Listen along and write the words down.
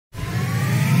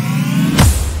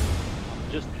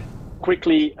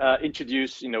quickly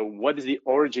introduce, what is the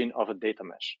origin of a data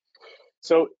mesh.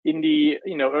 So in the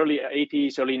early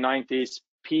 80s, early 90s,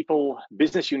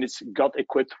 business units got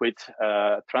equipped with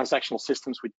transactional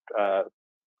systems with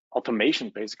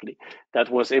automation, basically, that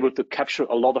was able to capture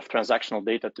a lot of transactional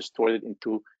data to store it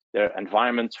into their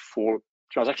environment for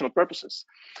transactional purposes.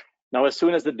 Now, as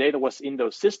soon as the data was in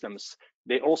those systems,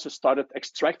 they also started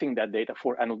extracting that data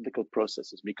for analytical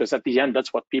processes, because at the end,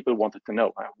 that's what people wanted to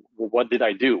know. What did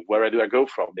I do? Where do I go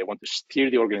from? They want to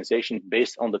steer the organization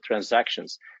based on the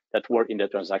transactions that were in their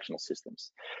transactional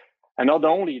systems. And not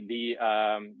only the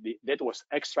data was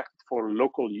extracted for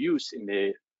local use in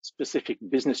the specific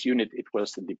business unit it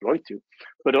was deployed to,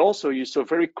 but also you saw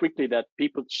very quickly that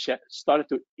people started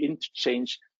to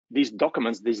interchange these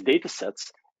documents, these data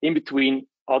sets, in between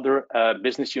other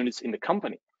business units in the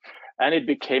company. And it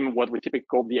became what we typically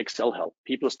call the Excel help.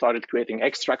 People started creating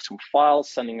extracts from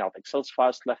files, sending out Excel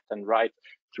files left and right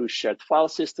through shared file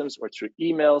systems or through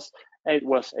emails. And it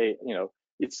was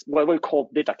it's what we call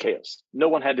data chaos. No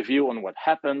one had a view on what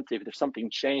happened. If there's something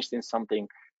changed in something,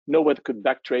 no one could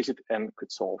backtrace it and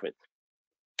could solve it.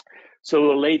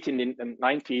 So late in the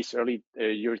 90s, early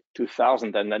year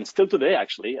 2000, and then still today,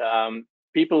 actually,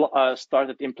 people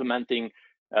started implementing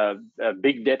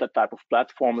big data type of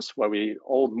platforms where we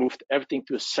all moved everything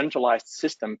to a centralized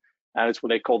system, and it's what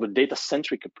they call the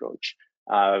data-centric approach.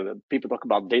 People talk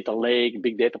about data lake,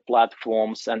 big data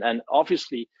platforms, and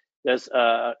obviously there's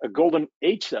a golden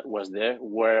age that was there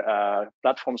where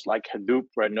platforms like Hadoop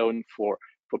were known for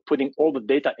putting all the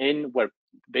data in, where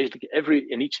basically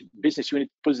each business unit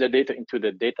puts their data into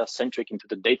the data-centric, into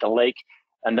the data lake,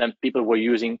 and then people were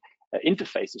using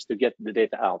interfaces to get the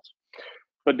data out.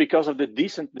 But because of the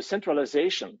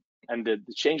decentralization and the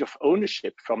change of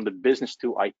ownership from the business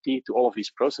to IT to all of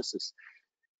these processes,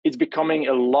 it's becoming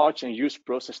a large and huge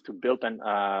process to build and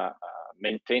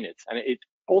maintain it. And it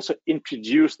also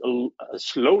introduced a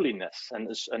slowness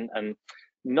and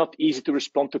not easy to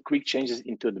respond to quick changes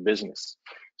into the business.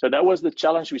 So that was the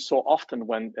challenge we saw often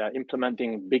when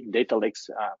implementing big data lakes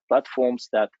platforms,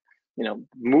 that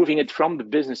moving it from the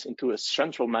business into a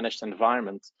central managed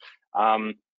environment.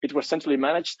 It was centrally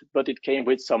managed, but it came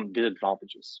with some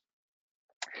disadvantages.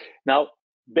 Now,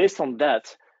 based on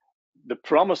that, the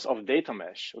promise of data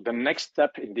mesh, the next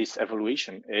step in this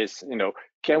evolution is,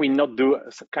 can we not do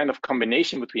a kind of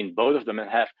combination between both of them and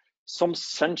have some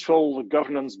central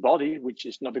governance body, which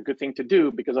is not a good thing to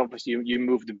do because obviously you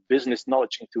move the business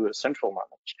knowledge into a central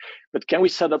knowledge. But can we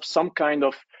set up some kind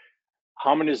of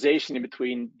harmonization in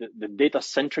between the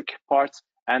data-centric part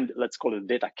and let's call it the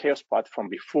data chaos part from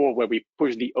before, where we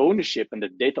push the ownership and the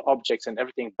data objects and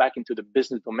everything back into the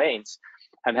business domains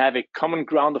and have a common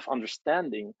ground of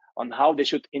understanding on how they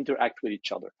should interact with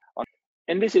each other.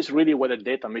 And this is really what a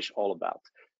data mesh is all about.